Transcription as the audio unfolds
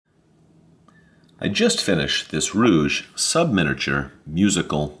I just finished this Reuge sub-miniature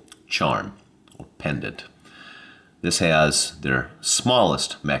musical charm, or pendant. This has their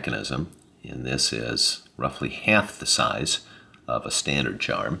smallest mechanism, and this is roughly half the size of a standard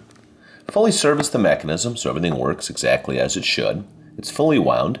charm. Fully serviced the mechanism, so everything works exactly as it should. It's fully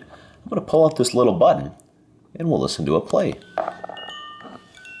wound. I'm going to pull out this little button, and we'll listen to it play.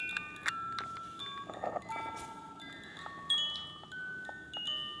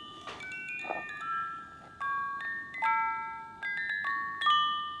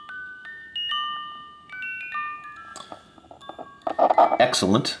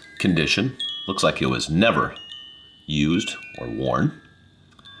 Excellent condition. Looks like it was never used or worn.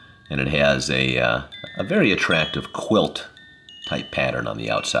 And it has a very attractive quilt type pattern on the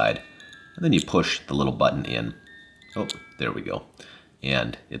outside. And then you push the little button in. Oh, there we go.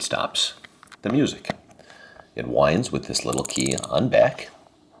 And it stops the music. It winds with this little key on back.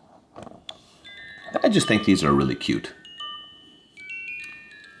 I just think these are really cute.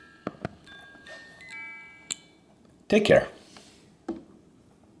 Take care.